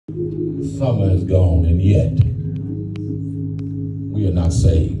Summer is gone, and yet we are not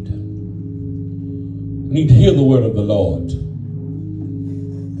saved. We need to hear the word of the Lord.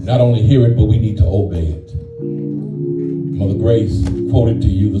 Not only hear it, but we need to obey it. Mother Grace quoted to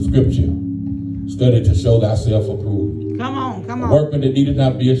you the scripture, study to show thyself approved. Come on, come on. A workman that needed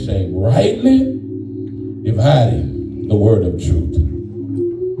not be ashamed, rightly dividing the word of truth.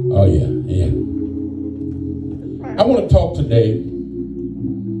 Oh yeah, yeah. I want to talk today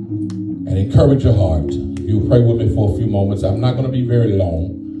and encourage your heart. You pray with me for a few moments. I'm not going to be very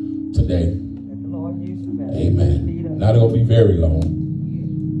long today. Amen. Not going to be very long,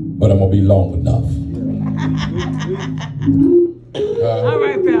 but I'm going to be long enough. All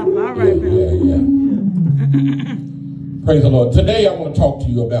right, Pastor. All right, Pastor. Yeah. Praise the Lord. Today I want to talk to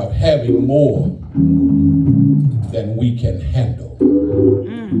you about having more than we can handle.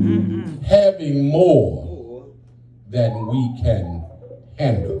 Having more than we can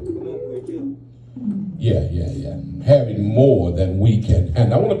handle. Yeah. Having more than we can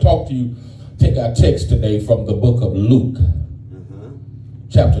handle. I want to talk to you, take our text today from the book of Luke,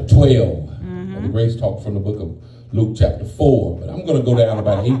 chapter 12. And Grace talked from the book of Luke, chapter 4. But I'm going to go down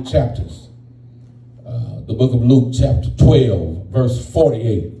about 8 chapters. The book of Luke, chapter 12, verse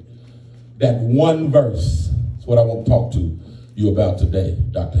 48. That one verse is what I want to talk to you about today.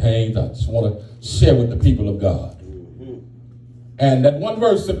 Dr. Haynes, I just want to share with the people of God. And that one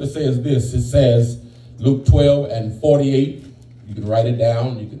verse simply says this. It says, Luke 12 and 48. You can write it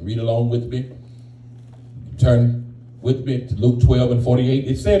down. You can read along with me. You can turn with me to Luke 12 and 48.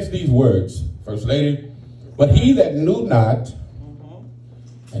 It says these words, First Lady, but he that knew not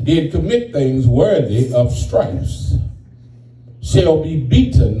and did commit things worthy of stripes shall be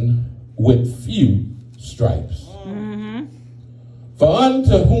beaten with few stripes. For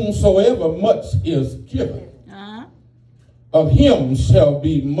unto whomsoever much is given, of him shall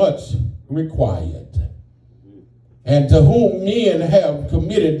be much required. And to whom men have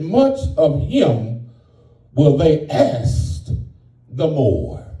committed much, of him will they ask the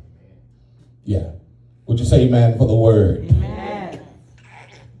more. Yeah. Would you say amen for the word? Amen.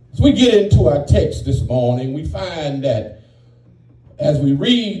 As we get into our text this morning, we find that as we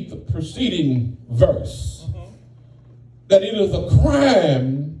read the preceding verse, that it is a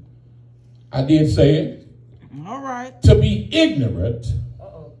crime, I did say it, all right, to be ignorant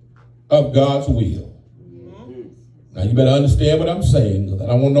of God's will. Now you better understand what I'm saying, because I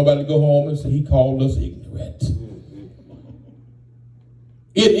don't want nobody to go home and say he called us ignorant.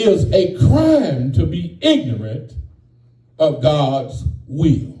 It is a crime to be ignorant of God's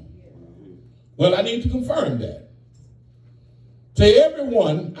will. Well, I need to confirm that. To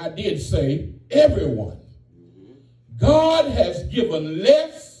everyone, I did say everyone, God has given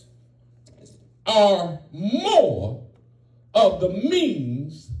less or more of the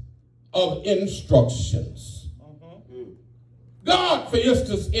means of instructions. God, for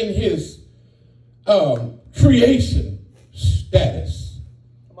instance, in his creation status,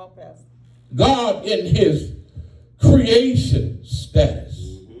 God in his creation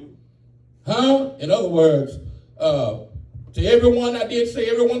status, in other words, to everyone, I did say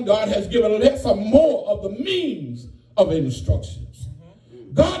everyone, God has given less or more of the means of instructions.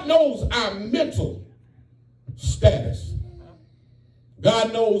 God knows our mental status.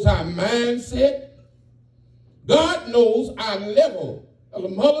 God knows our mindset. God knows our level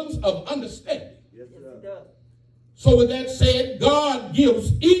of understanding. Yes, he does. So with that said, God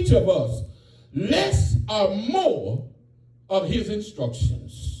gives each of us less or more of his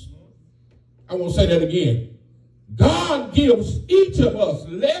instructions. I want to say that again. God gives each of us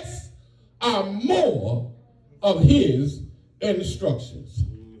less or more of his instructions.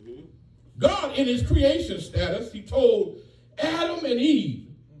 God, in his creation status, he told Adam and Eve,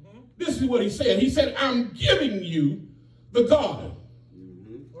 this is what he said. He said, I'm giving you the garden.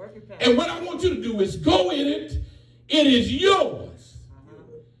 And what I want you to do is go in it. It is yours.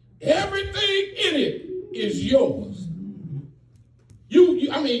 Everything in it is yours.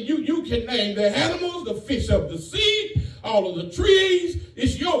 You can name the animals, the fish of the sea, all of the trees.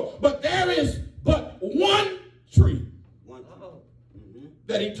 It's yours. But there is but one tree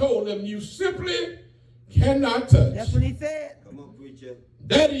that he told them you simply cannot touch. That's what he said. Come on, preacher.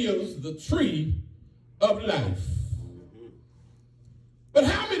 That is the tree of life. But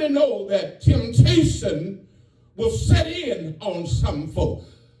how many know that temptation will set in on some folk?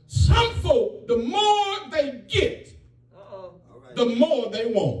 Some folk, the more they get, the more they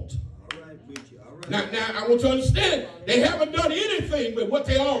want. All right, preacher. All right. Now, I want you to understand, they haven't done anything with what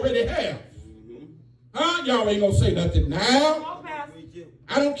they already have. Y'all ain't going to say nothing now.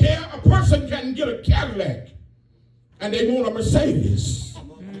 I don't care. A person can get a Cadillac and they want a Mercedes.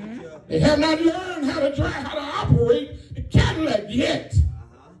 They have not learned how to drive, how to operate the Cadillac yet.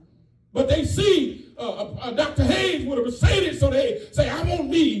 But they see Dr. Hayes with a Mercedes, so they say, I want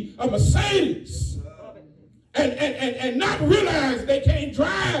me a Mercedes. And not realize they can't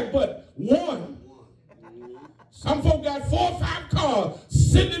drive but one. Some folk got 4 or 5 cars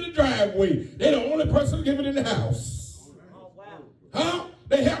sitting in the driveway. They're the only person living in the house. Huh?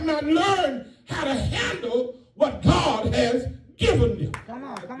 They have not learned how to handle what God has given them. Come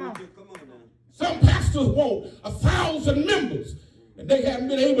on, come on. Some pastors want 1,000 members, and they haven't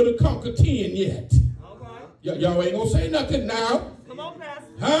been able to conquer 10 yet. Y'all ain't gonna say nothing now. Come on,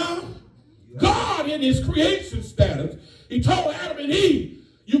 Pastor. Huh? God, in his creation status, he told Adam and Eve,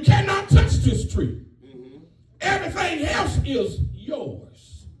 you cannot touch this tree. Everything else is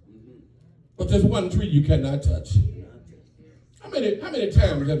yours. But there's one tree you cannot touch. How many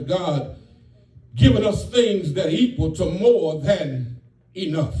times has God given us things that equal to more than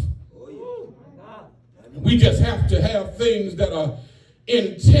enough? We just have to have things that are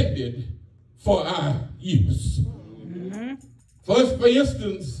intended for our use. For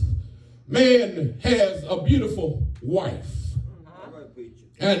instance, man has a beautiful wife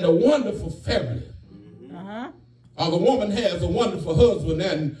and a wonderful family. Or the woman has a wonderful husband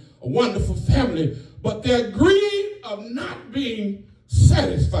and a wonderful family, but their greed of not being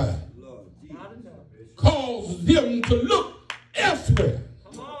satisfied causes them to look elsewhere.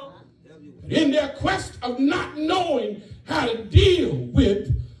 In their quest of not knowing how to deal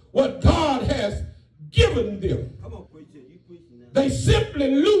with what God has given them, they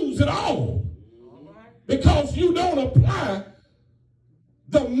simply lose it all because you don't apply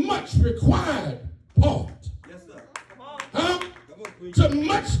the much required part. Huh? To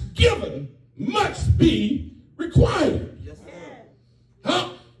much given must be required. Huh?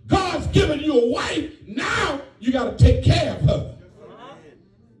 God's given you a wife, now you got to take care of her.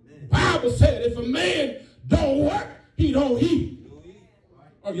 Bible said if a man don't work, he don't eat.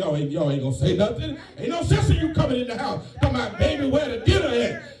 Oh, y'all ain't gonna say nothing. Ain't no sense in you coming in the house talking about, baby, where the dinner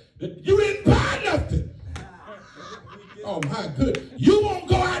at? You didn't buy nothing. Oh my goodness. You won't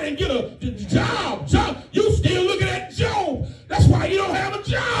go out and get a job. You still looking at Job. That's why you don't have a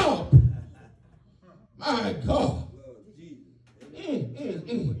job. My God.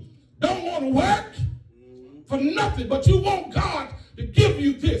 Don't want to work for nothing, but you want God to give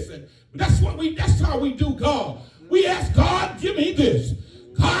you this. And that's how we do God. We ask God, give me this.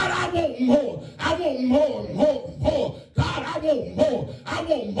 God, I want more. I want more. God, I want more. I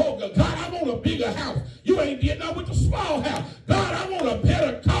want more. God, I want a bigger house. You ain't did nothing with the small house. God, I want a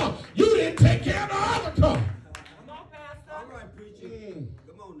better car. You didn't take care of the other car. Come on, Pastor. All right, preacher.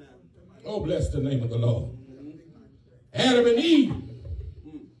 Come on now. Oh, bless the name of the Lord. Adam and Eve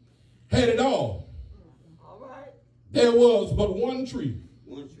had it all. All right. There was but one tree.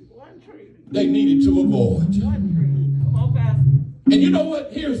 One tree. They needed to avoid. One tree. Come on, Pastor. And you know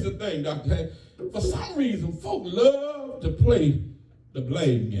what? Here's the thing, Dr. Hank. For some reason, folk love to play the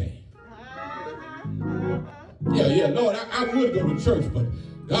blame game. Yeah, Lord, I would go to church, but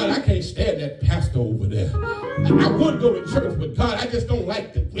God, I can't stand that pastor over there. I would go to church, but God, I just don't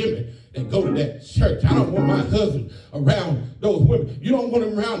like the women that go to that church. I don't want my husband around those women. You don't want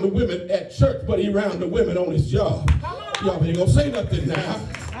him around the women at church, but he around the women on his job. Y'all ain't gonna say nothing now.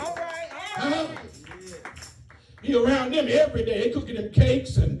 All right. Huh? He around them every day. They cooking them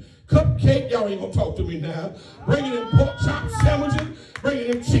cakes and cupcake. Y'all ain't gonna talk to me now. Bringing them pork chop sandwiches.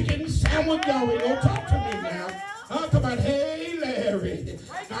 Bringing them chicken sandwich. Y'all ain't gonna talk to me now. Huh? Come on, hey Larry.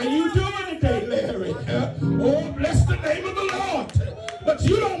 How you doing today, Larry? Huh? Oh, bless the name of the Lord. But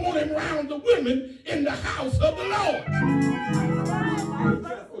you don't want him around the women in the house of the Lord.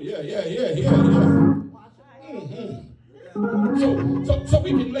 Oh, yeah. So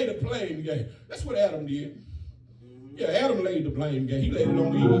we can lay the blame game. That's what Adam did. Yeah, Adam laid the blame game. He laid it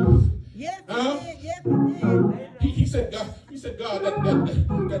on Eve. Yes, huh? he did. Yes, he did. He said, God,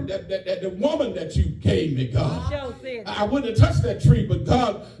 that the woman that you gave me, God, I wouldn't have touched that tree, but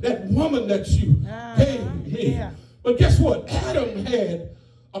God, that woman that you gave me. Yeah. But guess what? Adam had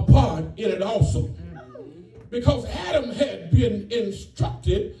a part in it also. Because Adam had been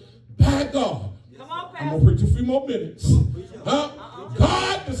instructed by God. I'm going to preach a few more minutes.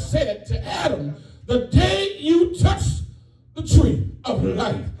 God said to Adam, the day you touch the tree of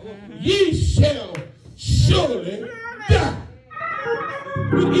life, ye shall surely die.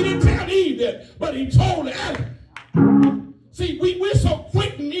 He didn't tell Eve that, but he told Adam. See, we're so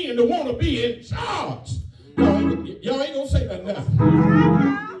quick men to want to be in charge. Y'all ain't going to say that now.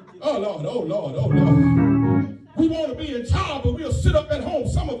 Oh, Lord. We want to be in charge, but we'll sit up at home.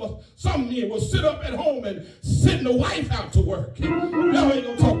 Some men will sit up at home and send the wife out to work. Y'all ain't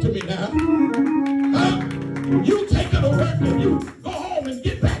going to talk to me now. after you go home and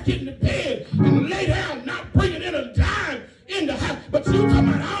get back in the bed and lay down, not bringing in a dime in the house. But you talking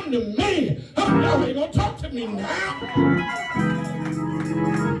about I'm the man. Y'all ain't gonna talk to me now.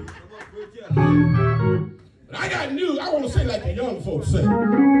 But I got news. I want to say like the young folks say.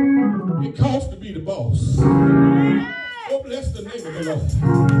 It costs to be the boss. Oh, bless the name of the Lord.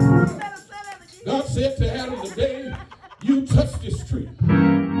 God said to Adam, the day you touch this tree,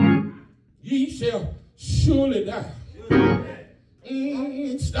 ye shall surely die.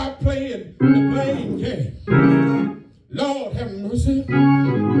 Stop playing the blame game. Lord have mercy.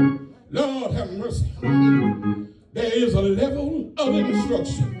 Lord have mercy. There is a level of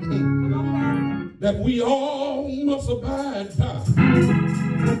instruction that we all must abide by.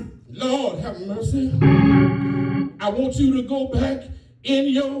 Lord have mercy. I want you to go back in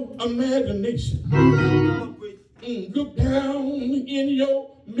your imagination. Look down in your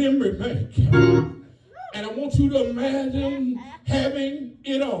memory bank. And I want you to imagine having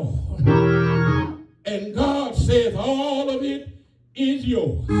it all. And God says all of it is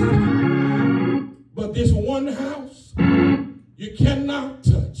yours. But this one house you cannot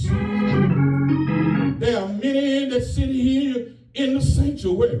touch. There are many that sit here in the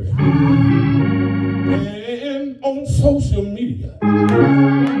sanctuary and on social media.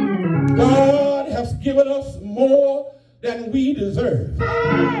 God has given us more than we deserve.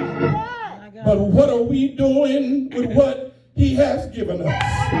 But what are we doing with what he has given us?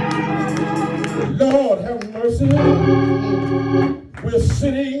 Lord have mercy. We're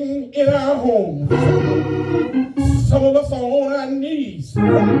sitting in our homes. Some of us are on our knees.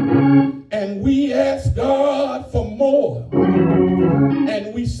 And we ask God for more.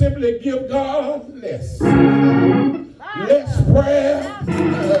 And we simply give God less. Less prayer.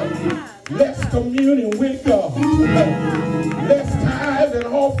 Less communion with God. Less tithes and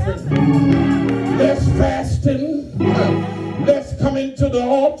offering. Less fasting. Less coming to the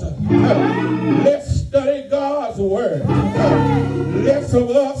altar. Let's study God's word. Less of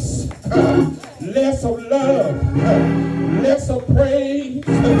us. Less of love. Less of praise.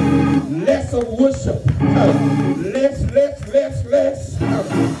 Less of worship. Less.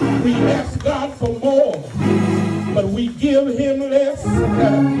 We ask God for more, but we give him less.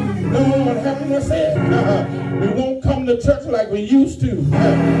 Lord have mercy. We won't come to church like we used to.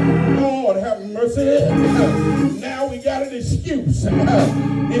 Lord have mercy. Now we got an excuse.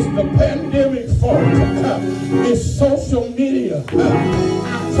 It's the pandemic fault. It's social media.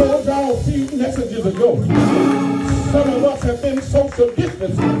 I told y'all a few messages ago. Some of us have been social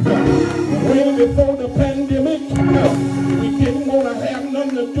distancing. Way before the pandemic, we didn't want to have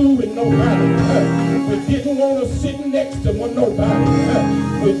nothing to do with nobody. We didn't want to sit next to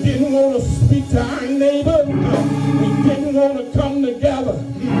nobody. We didn't want to speak to our neighbor. We didn't want to come together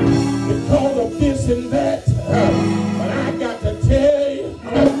because of this and that. But I got to tell you,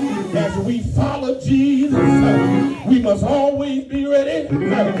 as we follow Jesus, we must always be ready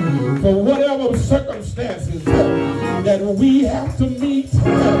for whatever circumstances that we have to meet.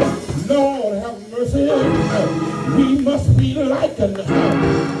 Lord have mercy. We must be likened to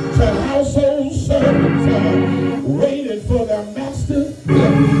household servants waiting for their master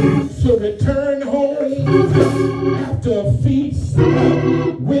to return home after a feast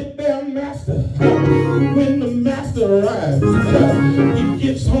with their master. When the master arrives, he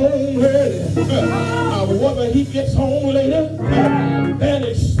gets home early. Whether he gets home later than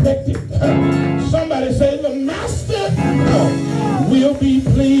expected. Somebody say the master will be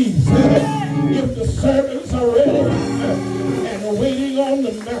pleased if the servants are ready and waiting on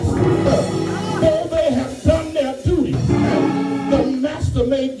the master. Though they have done their duty, the master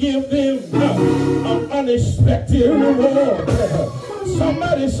may give them an unexpected reward.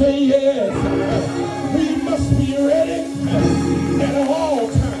 Somebody say yes. We must be ready at all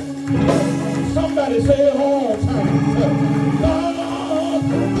times. Somebody say all times. God.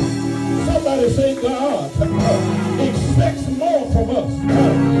 Somebody say God expects more from us.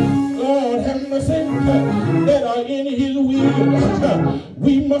 Lord have mercy. That are in his will.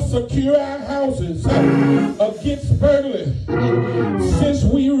 We must secure our houses against burglary. Since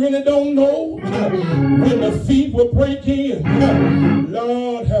we really don't know when the thief will break in.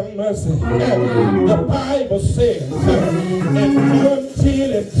 Lord have mercy. The Bible says in John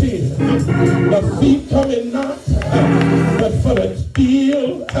 10:10, the thief coming not but for to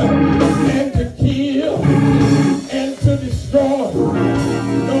steal and to kill and to destroy.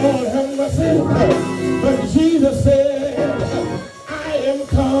 Lord have mercy. But Jesus said, I am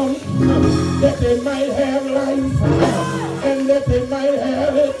come that they might have life and that they might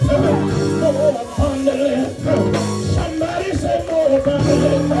have it more abundantly. Somebody say more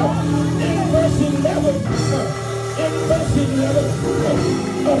abundantly. In verse 11, in verse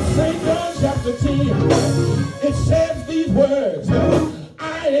 11 of St. John chapter 10, it says these words,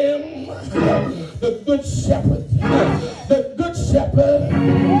 I am the good shepherd. The good shepherd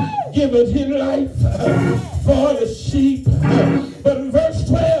giveth his life for the sheep. But verse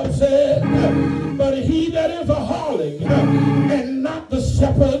 12 said, but he that is a harlot and not the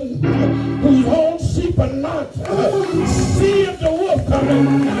shepherd, whose own sheep are not, seeth the wolf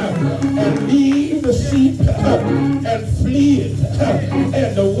coming and leave the sheep and fleeth,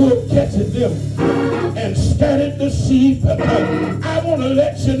 and the wolf catches them and scattered the sheep. I want to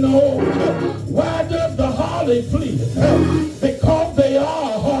let you know, why does the harlot flee? Because they are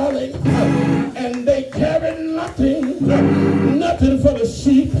a harlot and they carry nothing for the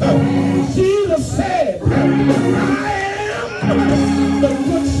sheep. Jesus said, I am the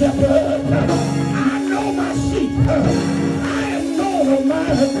good shepherd. I know my sheep. I am known of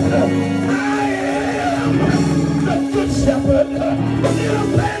mine. I am the good shepherd. In a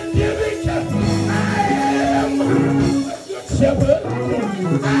pandemic, I am the good shepherd.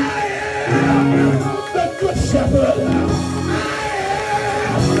 I am the good shepherd. I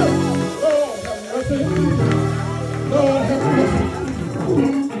am. Lord have mercy. Lord have mercy.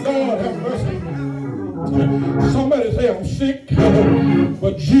 Lord have mercy. Somebody say I'm sick,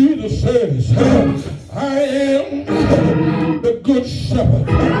 but Jesus says, I am the good shepherd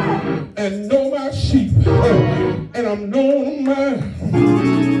and know my sheep, and I'm known mine.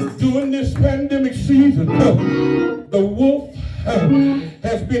 During this pandemic season, the wolf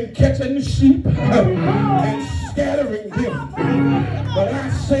has been catching the sheep and scattering them. But I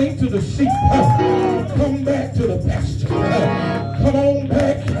say to the sheep, come back to the pasture. Come on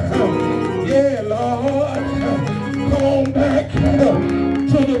back. Yeah, Lord. Come on back to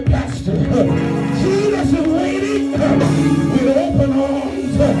the pasture. Jesus is waiting with open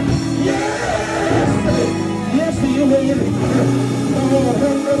arms. Yes. Yes, he is waiting. Lord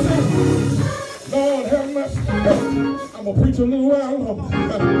have mercy. Lord have mercy. I'm going to preach a little while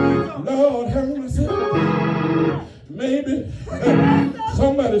longer. Lord have mercy. Maybe,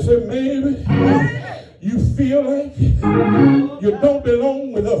 somebody said maybe you feel like you don't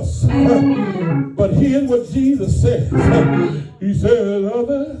belong with us. But here's what Jesus says. He says,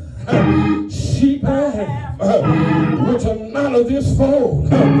 other sheep I have, which are not of this fold.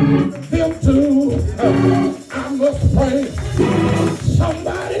 Them too I must pray.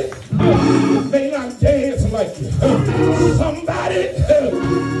 Somebody may not dance like you. Somebody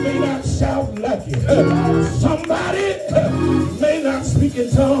may not shout like you. Somebody may not speak in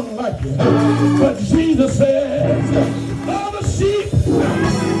tongues like you. But Jesus says, all the sheep I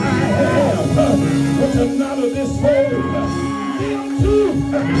have, which are not of this fold, them too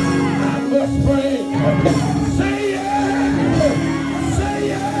I must bring. Say yes, say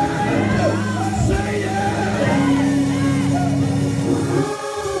yes, say yes.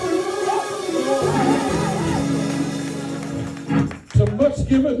 So much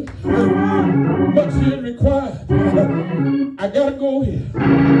given, much is required. I gotta go here.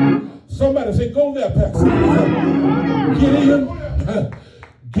 Somebody say, go there, Pastor.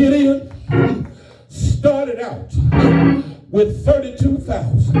 Gideon started out with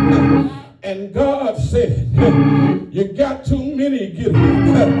 32,000. And God said, you got too many,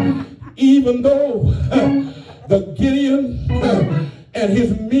 Gideon. Even though the Gideon and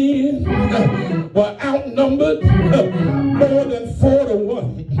his men were outnumbered more than 4 to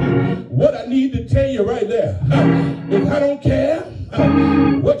 1. What I need to tell you right there, is I don't care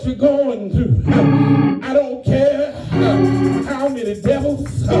what you're going through. I don't care how many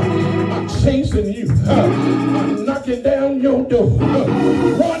devils are chasing you, are knocking down your door.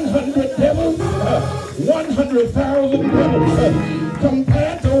 100 devils, 100,000 devils,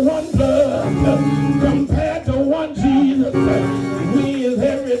 compared to one blood, compared to one Jesus, wins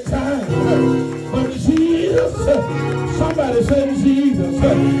every time. But Jesus, somebody said Jesus,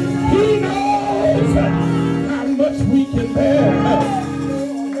 he knows how much we can bear.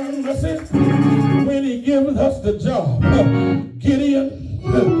 When he gives us the job, Gideon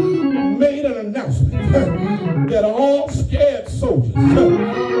made an announcement that all scared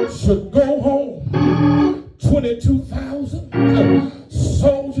soldiers should go home. 22,000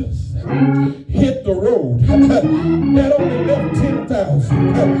 soldiers hit the road. That only left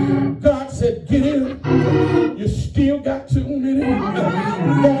 10,000. God said, Gideon, you still got too many.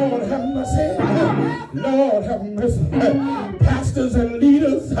 Lord have mercy. Lord have mercy. Pastors and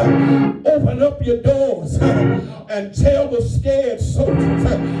leaders, open up your doors and tell the scared soldiers,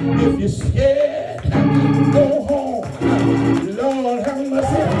 if you're scared, go home. Lord have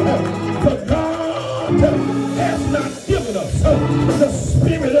mercy. For God has not given us the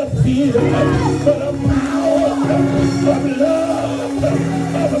spirit of fear, but of power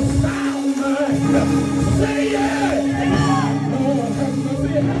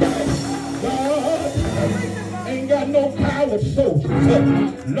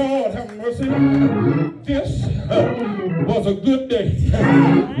Lord have mercy. This was a good day.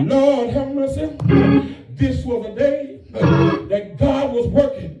 Lord have mercy. This was a day that God was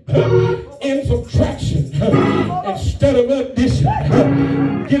working in subtraction instead of addition.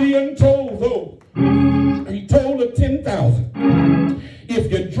 Gideon told those, he told the 10,000,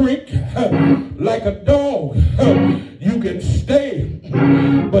 if you drink like a dog, you can stay.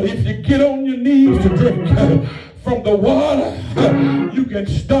 But if you get on your knees to drink from the water, you can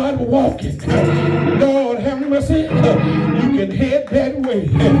start walking. Lord have mercy. You can head that way.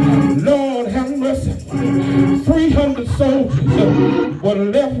 Lord have mercy. 300 soldiers were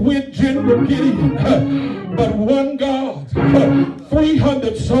left with General Gideon, but one God.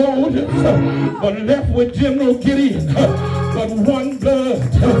 300 soldiers were left with General Gideon, but one blood.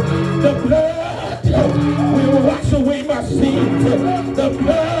 The blood will wash away my sins. The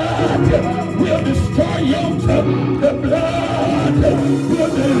blood will destroy yokes. The blood will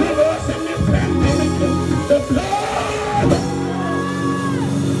deliver us in this pandemic. The blood.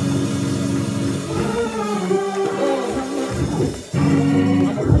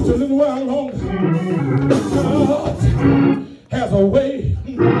 I'm going to preach a little while longer. God has a way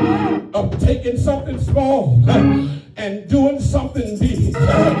of taking something small and doing something big.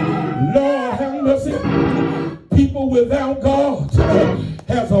 Lord have mercy. People without God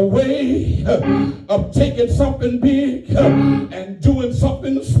has a way of taking something big and doing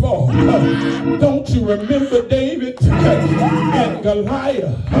something small. Don't you remember David and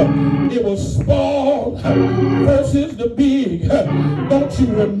Goliath? It was small versus the big. Don't you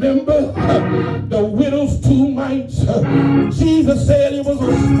remember the widow's 2 mites? Jesus said it was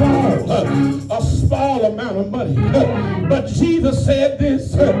a small amount of money. But Jesus said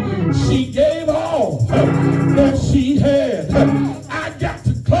this, she gave all that she had. I got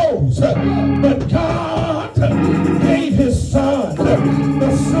to close, but God gave his son.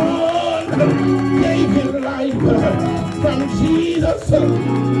 The son gave his life. From Jesus,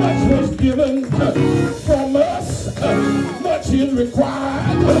 much was given. From us, much is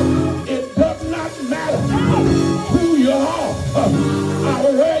required. It does not matter who you are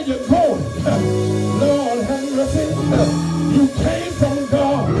or where you're going. Lord have mercy. You came from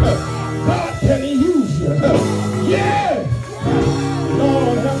God. God can use you. Yeah.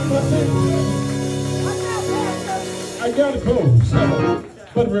 Lord have mercy. I gotta close.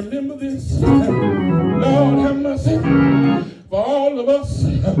 But remember this. Lord have mercy. For all of us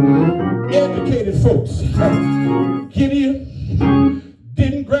educated folks, Gideon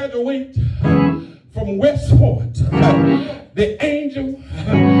didn't graduate from West Point. The angel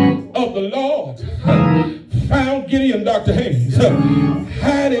of the Lord found Gideon, Dr. Haynes,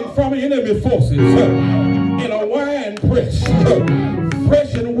 hiding from enemy forces in a wine press,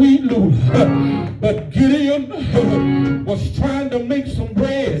 fresh and wheat loose. But Gideon was trying to make some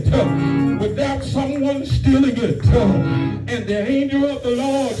bread without someone stealing it. And the angel of the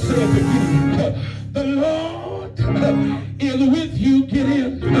Lord said to Gideon, the Lord is with you,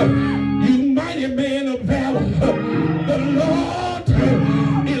 Gideon, you mighty man of valor. The Lord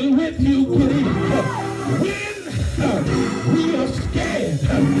is with you, Gideon. When we are scared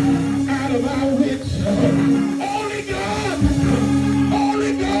out of our wits, only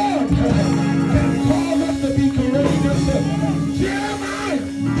God can cause us to be courageous. Jeremiah,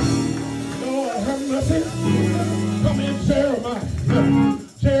 Lord have mercy. Come in, Jeremiah.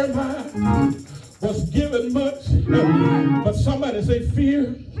 Jeremiah was given much, but somebody say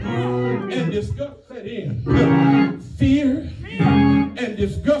fear and disgust set in. Fear and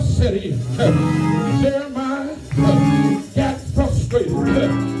disgust set in. Jeremiah got frustrated.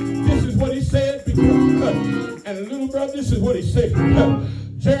 This is what he said before. And little brother, this is what he said.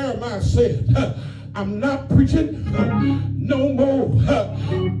 Jeremiah said, I'm not preaching no more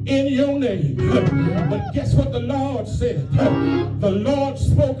in your name. But guess what the Lord said? The Lord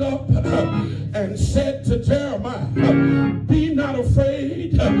spoke up and said to Jeremiah, be not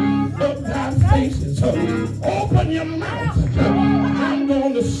afraid of thy faces. Open your mouth. I'm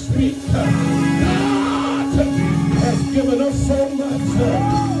going to speak. God has given us so much.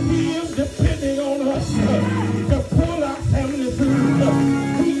 He is depending on us to pull our family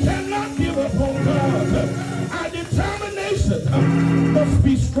through. We cannot give up on God. Our determination must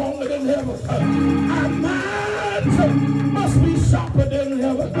be stronger than ever. Our minds must be sharper than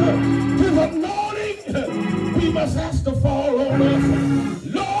ever. His anointing, we must ask to fall on us.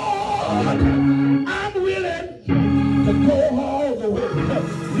 Lord, I'm willing to go all the way.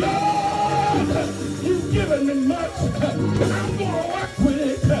 Lord, you've given me much. I'm going to work with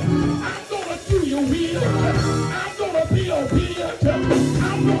it. I'm going to do your will. I'm going to be obedient.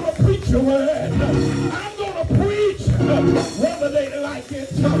 I'm going to preach your word. I'm going to preach whether they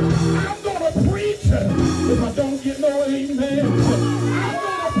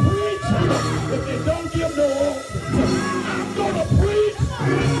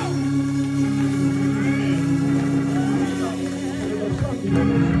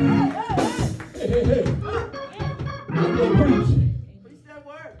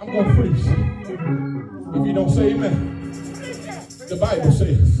Bible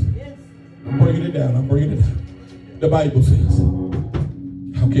says, I'm bringing it down. The Bible says,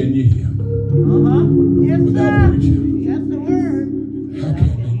 how can you hear Yes, without sir. preaching? That's the word. How can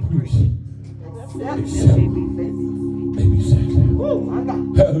they preach except they be sent? Oh, my God.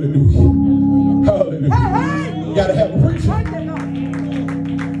 Hallelujah. Hallelujah. Hey, hey. You gotta have a preacher.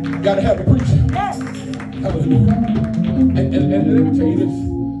 Gotta have a preacher. Hallelujah. And let me tell you this.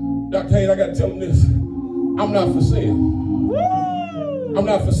 Dr. Haynes, I gotta tell him this. I'm not for sale. I'm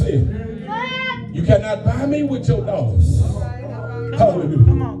not for sale. You cannot buy me with your dollars. Hallelujah.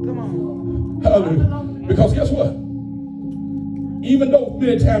 Come on. Hallelujah. Because guess what? Even though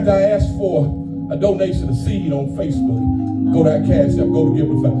many times I ask for a donation of seed on Facebook, go to our cash app, go to give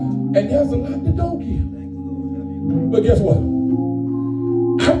it, and there's a lot that don't give. But guess what?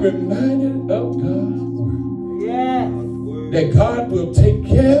 I'm reminded of God's word. Yes. That God will take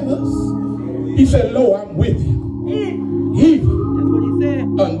care of us. He said, Lo, I'm with you. Even That's what he said.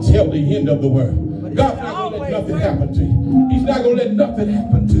 until the end of the world. God's not going to let nothing happen to you. He's not going to let nothing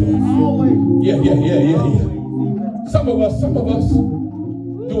happen to us. Yeah. Some of us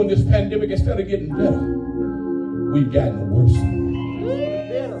during this pandemic, instead of getting better, we've gotten worse.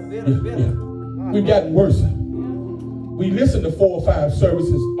 Yeah. We've gotten worse. We listen to 4 or 5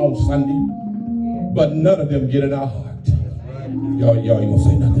 services on Sunday, but none of them get in our heart. Y'all ain't gonna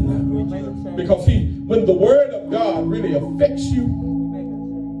say nothing now. Because see, when the word of God really affects you,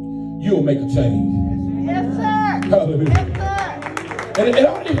 you'll make a change. Yes, sir. Hallelujah. Yes, sir. And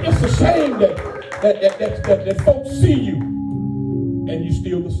it's a shame that folks see you and you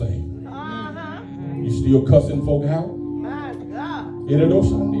still the same. You still cussing folk out. My God.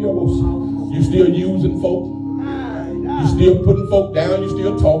 You still using folk. My You God. still putting folk down. You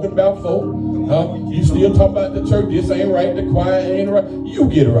still talking about folk. You still talking about the church. This ain't right. The choir ain't right. You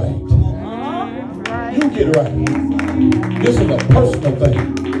get right. Right. You get right. This is a personal thing.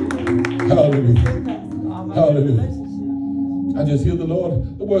 Hallelujah. Hallelujah. I just hear the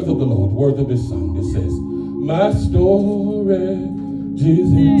Lord, the words of the Lord, the words of this song. It says, my storage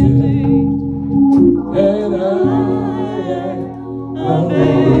is empty, and I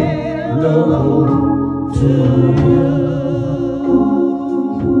am alone to you.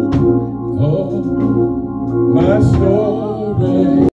 Oh, my storage